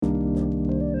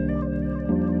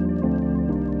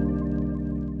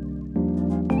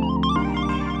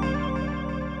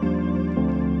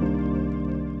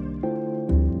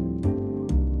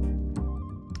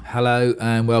Hello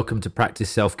and welcome to Practice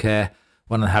Self-Care,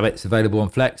 one of the habits available on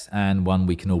Flex and one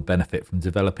we can all benefit from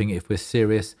developing if we're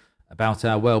serious about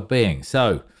our well-being.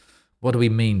 So, what do we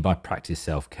mean by practice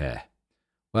self-care?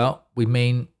 Well, we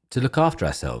mean to look after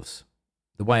ourselves.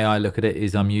 The way I look at it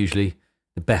is I'm usually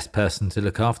the best person to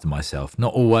look after myself.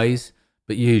 Not always,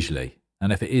 but usually.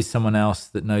 And if it is someone else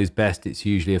that knows best, it's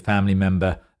usually a family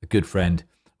member, a good friend,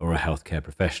 or a healthcare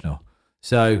professional.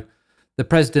 So, the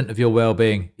president of your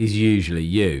well-being is usually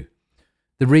you.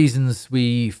 The reasons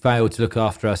we fail to look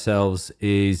after ourselves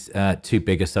is too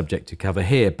big a subject to cover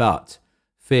here, but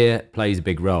fear plays a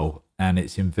big role and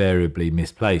it's invariably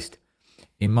misplaced.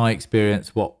 In my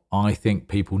experience, what I think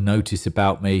people notice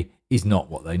about me is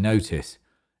not what they notice.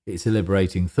 It's a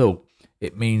liberating thought.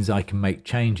 It means I can make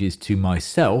changes to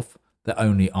myself that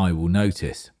only I will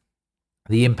notice.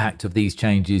 The impact of these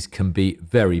changes can be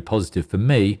very positive for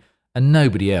me, and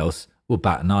nobody else will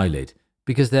bat an eyelid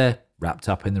because they're wrapped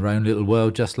up in their own little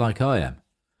world just like I am.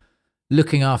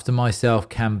 Looking after myself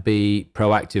can be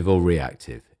proactive or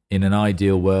reactive. In an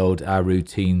ideal world, our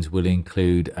routines will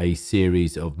include a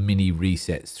series of mini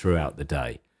resets throughout the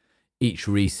day. Each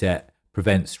reset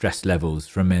prevents stress levels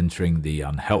from entering the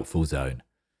unhelpful zone.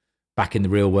 Back in the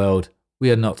real world,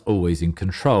 we are not always in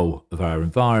control of our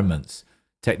environments.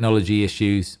 Technology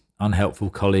issues,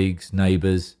 unhelpful colleagues,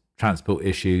 neighbours, transport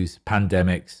issues,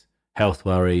 pandemics, health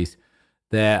worries.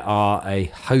 There are a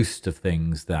host of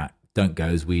things that don't go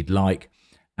as we'd like,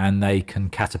 and they can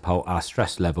catapult our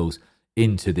stress levels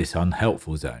into this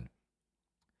unhelpful zone.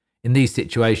 In these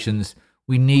situations,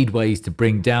 we need ways to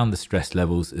bring down the stress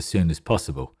levels as soon as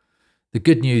possible. The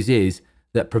good news is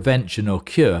that prevention or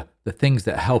cure, the things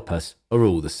that help us, are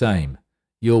all the same.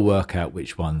 You'll work out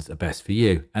which ones are best for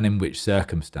you and in which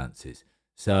circumstances.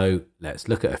 So let's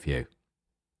look at a few.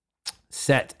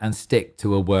 Set and stick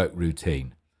to a work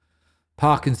routine.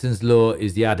 Parkinson's law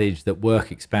is the adage that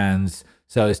work expands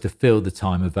so as to fill the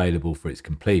time available for its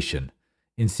completion.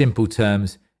 In simple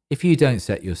terms, if you don't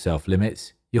set yourself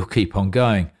limits, you'll keep on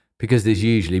going because there's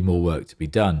usually more work to be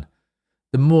done.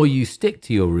 The more you stick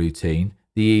to your routine,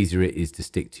 the easier it is to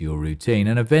stick to your routine,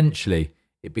 and eventually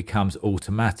it becomes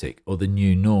automatic or the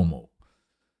new normal.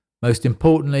 Most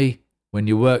importantly, when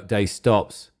your workday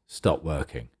stops, stop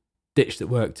working. Ditch the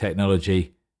work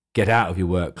technology, get out of your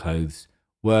work clothes.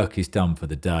 Work is done for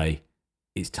the day.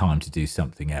 It's time to do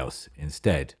something else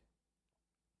instead.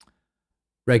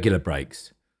 Regular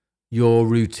breaks. Your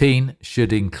routine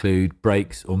should include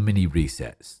breaks or mini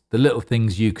resets, the little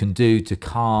things you can do to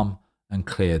calm and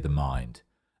clear the mind,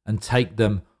 and take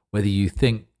them whether you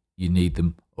think you need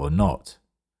them or not.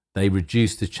 They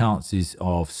reduce the chances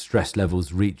of stress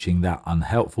levels reaching that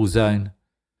unhelpful zone.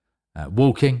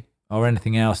 Walking or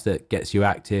anything else that gets you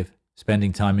active,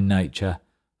 spending time in nature,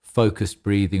 focused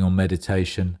breathing or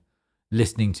meditation,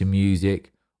 listening to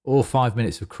music, or 5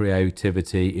 minutes of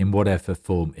creativity in whatever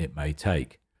form it may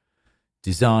take.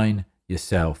 Design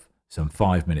yourself some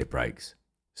 5-minute breaks.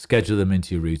 Schedule them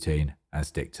into your routine and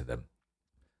stick to them.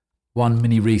 One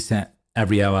mini reset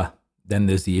every hour, then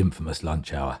there's the infamous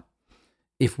lunch hour.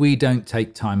 If we don't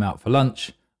take time out for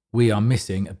lunch, we are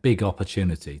missing a big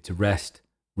opportunity to rest,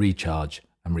 recharge,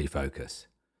 and refocus.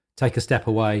 Take a step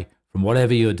away from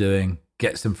whatever you're doing,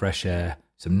 get some fresh air,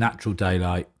 some natural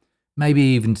daylight, maybe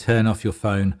even turn off your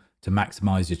phone to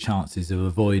maximize your chances of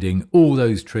avoiding all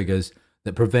those triggers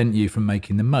that prevent you from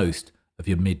making the most of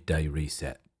your midday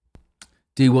reset.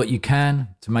 Do what you can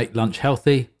to make lunch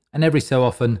healthy, and every so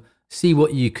often, see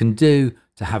what you can do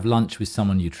to have lunch with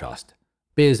someone you trust.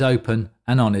 Be as open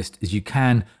and honest as you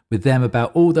can with them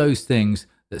about all those things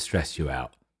that stress you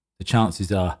out. The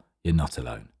chances are you're not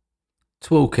alone.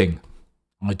 Talking.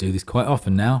 I do this quite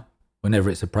often now. Whenever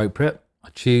it's appropriate, I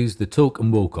choose the talk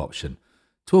and walk option.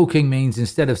 Talking means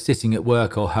instead of sitting at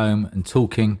work or home and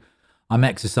talking, I'm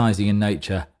exercising in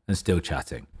nature and still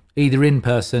chatting, either in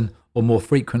person or more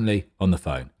frequently on the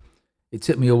phone. It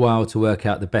took me a while to work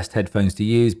out the best headphones to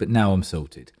use, but now I'm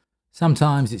sorted.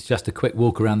 Sometimes it's just a quick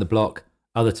walk around the block.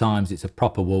 Other times it's a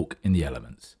proper walk in the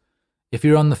elements. If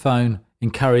you're on the phone,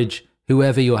 encourage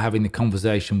whoever you're having the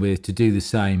conversation with to do the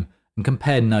same and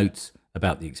compare notes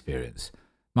about the experience.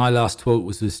 My last talk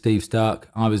was with Steve Stark.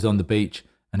 I was on the beach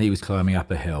and he was climbing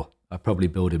up a hill. I probably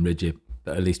bored him rigid,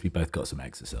 but at least we both got some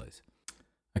exercise.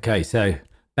 Okay, so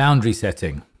boundary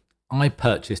setting. I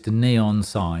purchased a neon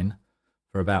sign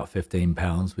for about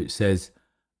 £15 which says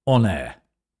on air.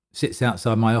 It sits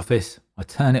outside my office. I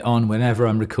turn it on whenever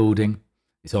I'm recording.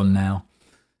 It's on now.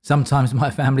 Sometimes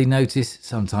my family notice,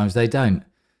 sometimes they don't.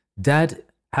 Dad,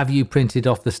 have you printed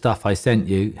off the stuff I sent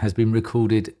you? Has been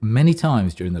recorded many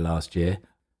times during the last year.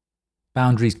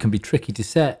 Boundaries can be tricky to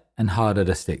set and harder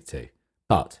to stick to.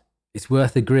 But it's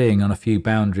worth agreeing on a few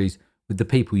boundaries with the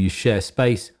people you share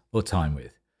space or time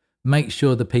with. Make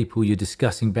sure the people you're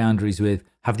discussing boundaries with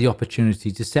have the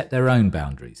opportunity to set their own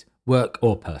boundaries, work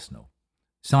or personal.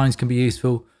 Signs can be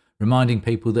useful, reminding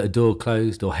people that a door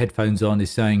closed or headphones on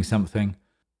is saying something.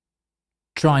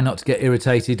 Try not to get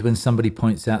irritated when somebody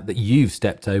points out that you've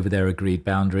stepped over their agreed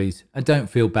boundaries, and don't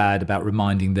feel bad about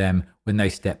reminding them when they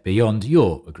step beyond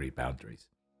your agreed boundaries.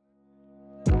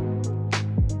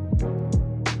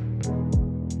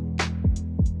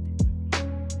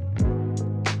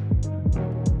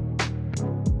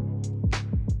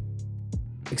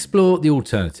 Explore the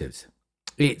alternatives.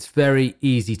 It's very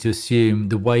easy to assume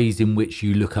the ways in which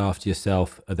you look after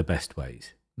yourself are the best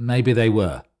ways. Maybe they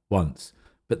were once,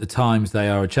 but the times they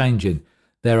are changing.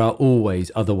 There are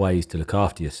always other ways to look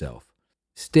after yourself.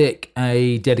 Stick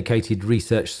a dedicated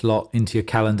research slot into your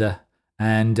calendar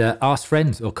and ask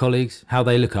friends or colleagues how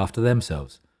they look after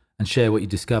themselves, and share what you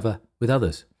discover with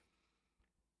others.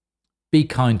 Be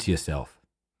kind to yourself.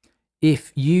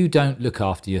 If you don't look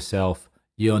after yourself,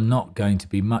 you're not going to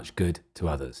be much good to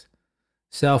others.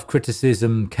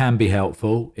 Self-criticism can be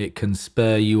helpful. It can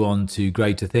spur you on to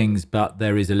greater things, but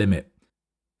there is a limit.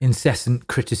 Incessant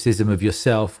criticism of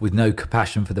yourself with no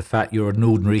compassion for the fact you're an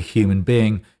ordinary human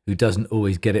being who doesn't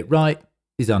always get it right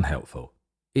is unhelpful.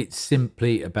 It's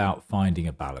simply about finding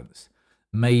a balance.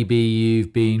 Maybe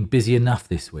you've been busy enough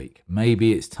this week.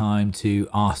 Maybe it's time to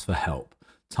ask for help.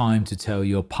 Time to tell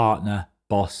your partner,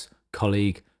 boss,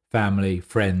 colleague, family,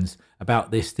 friends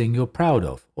about this thing you're proud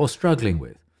of or struggling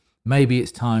with. Maybe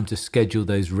it's time to schedule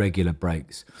those regular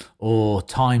breaks, or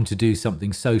time to do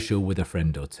something social with a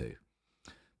friend or two.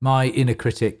 My inner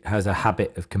critic has a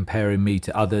habit of comparing me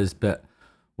to others, but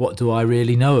what do I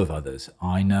really know of others?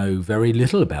 I know very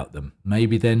little about them.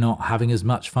 Maybe they're not having as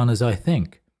much fun as I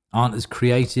think, aren't as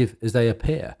creative as they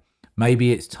appear.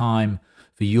 Maybe it's time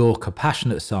for your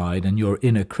compassionate side and your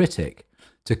inner critic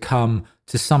to come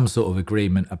to some sort of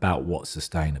agreement about what's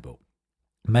sustainable.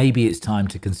 Maybe it's time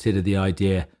to consider the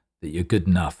idea that you're good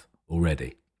enough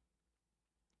already.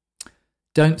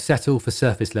 Don't settle for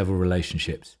surface level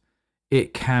relationships.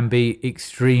 It can be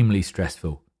extremely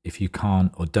stressful if you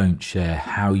can't or don't share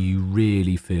how you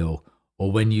really feel,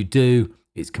 or when you do,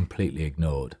 it's completely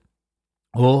ignored.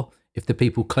 Or if the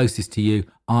people closest to you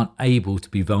aren't able to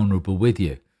be vulnerable with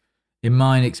you. In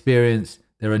my experience,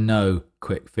 there are no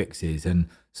quick fixes, and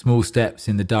small steps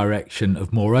in the direction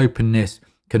of more openness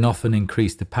can often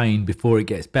increase the pain before it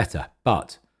gets better.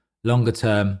 But longer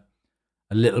term,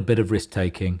 a little bit of risk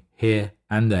taking here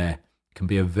and there can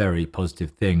be a very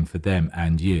positive thing for them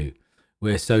and you.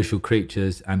 We're social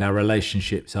creatures, and our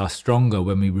relationships are stronger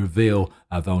when we reveal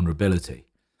our vulnerability.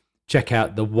 Check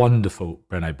out the wonderful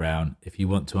Brené Brown if you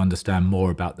want to understand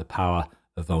more about the power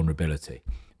of vulnerability.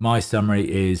 My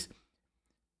summary is: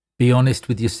 be honest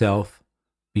with yourself,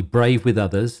 be brave with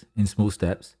others in small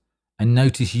steps, and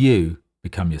notice you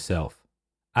become yourself,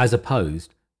 as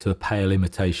opposed to a pale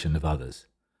imitation of others.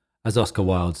 As Oscar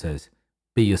Wilde says,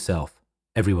 be yourself,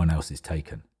 everyone else is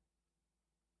taken.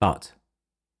 But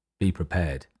be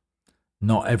prepared.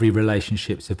 Not every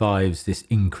relationship survives this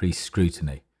increased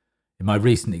scrutiny. In my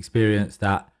recent experience,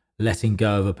 that letting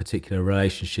go of a particular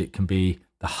relationship can be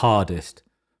the hardest,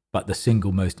 but the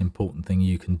single most important thing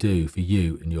you can do for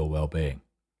you and your well-being.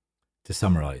 To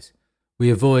summarize, we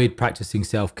avoid practicing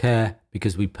self-care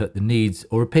because we put the needs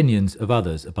or opinions of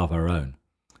others above our own.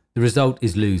 The result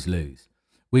is lose-lose.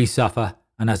 We suffer,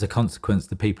 and as a consequence,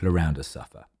 the people around us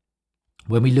suffer.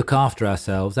 When we look after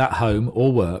ourselves at home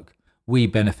or work, we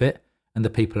benefit and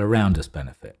the people around us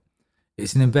benefit.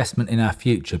 It's an investment in our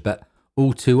future, but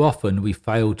all too often we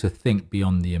fail to think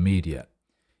beyond the immediate.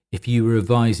 If you were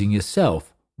advising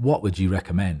yourself, what would you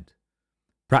recommend?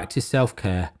 Practice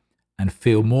self-care and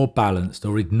feel more balanced,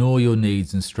 or ignore your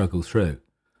needs and struggle through.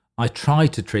 I try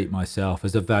to treat myself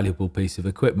as a valuable piece of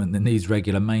equipment that needs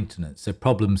regular maintenance, so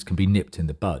problems can be nipped in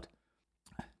the bud.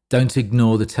 Don't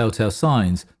ignore the telltale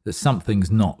signs that something's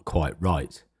not quite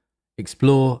right.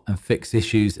 Explore and fix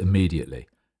issues immediately.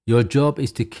 Your job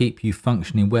is to keep you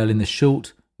functioning well in the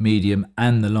short, medium,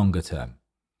 and the longer term.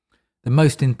 The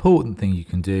most important thing you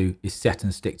can do is set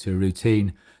and stick to a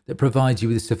routine that provides you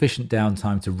with sufficient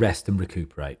downtime to rest and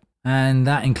recuperate. And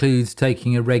that includes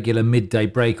taking a regular midday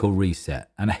break or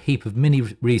reset, and a heap of mini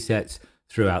resets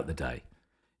throughout the day.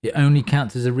 It only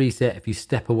counts as a reset if you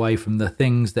step away from the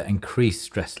things that increase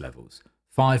stress levels.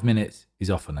 5 minutes is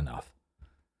often enough.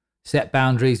 Set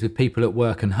boundaries with people at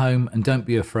work and home, and don't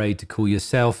be afraid to call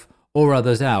yourself or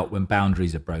others out when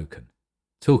boundaries are broken.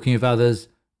 Talking of others,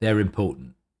 they're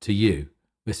important to you.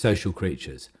 We're social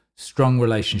creatures. Strong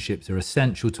relationships are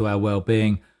essential to our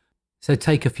well-being, So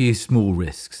take a few small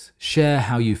risks, share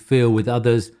how you feel with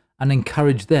others, and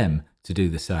encourage them to do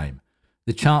the same.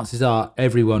 The chances are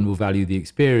everyone will value the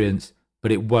experience,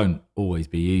 but it won't always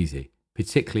be easy,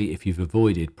 particularly if you've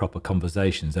avoided proper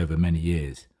conversations over many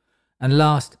years. And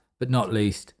last but not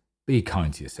least, be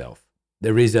kind to yourself.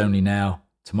 There is only now,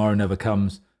 tomorrow never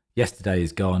comes, yesterday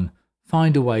is gone.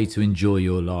 Find a way to enjoy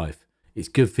your life. It's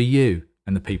good for you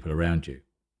and the people around you.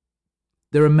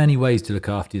 There are many ways to look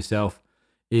after yourself.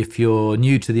 If you're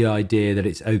new to the idea that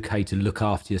it's okay to look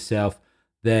after yourself,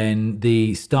 then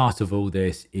the start of all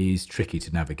this is tricky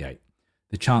to navigate.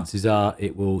 The chances are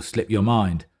it will slip your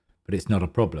mind, but it's not a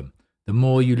problem. The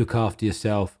more you look after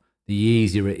yourself, the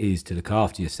easier it is to look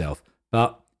after yourself.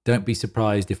 But don't be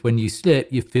surprised if when you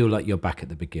slip, you feel like you're back at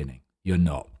the beginning. You're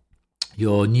not.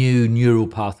 Your new neural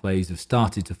pathways have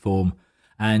started to form,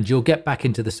 and you'll get back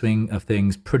into the swing of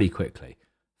things pretty quickly.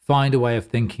 Find a way of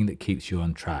thinking that keeps you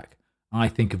on track. I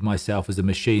think of myself as a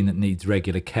machine that needs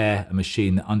regular care, a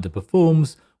machine that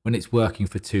underperforms when it's working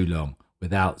for too long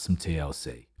without some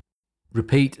TLC.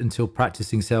 Repeat until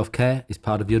practicing self-care is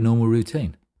part of your normal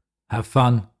routine. Have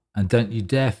fun, and don't you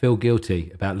dare feel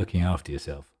guilty about looking after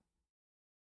yourself.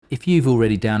 If you've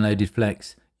already downloaded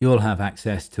Flex, you'll have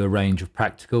access to a range of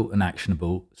practical and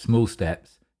actionable small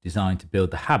steps designed to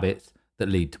build the habits that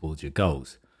lead towards your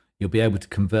goals. You'll be able to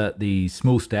convert these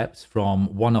small steps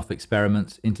from one-off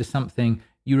experiments into something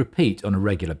you repeat on a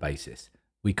regular basis.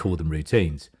 We call them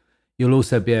routines. You'll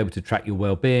also be able to track your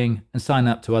well-being and sign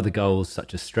up to other goals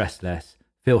such as stress less,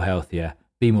 feel healthier,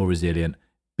 be more resilient,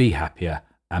 be happier,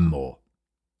 and more.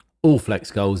 All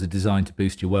Flex goals are designed to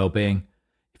boost your well-being.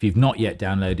 If you've not yet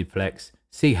downloaded Flex,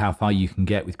 see how far you can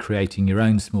get with creating your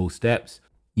own small steps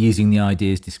using the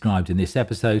ideas described in this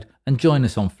episode, and join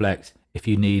us on Flex if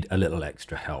you need a little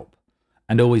extra help.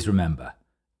 And always remember,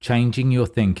 changing your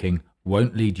thinking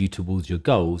won't lead you towards your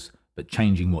goals, but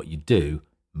changing what you do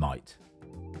might.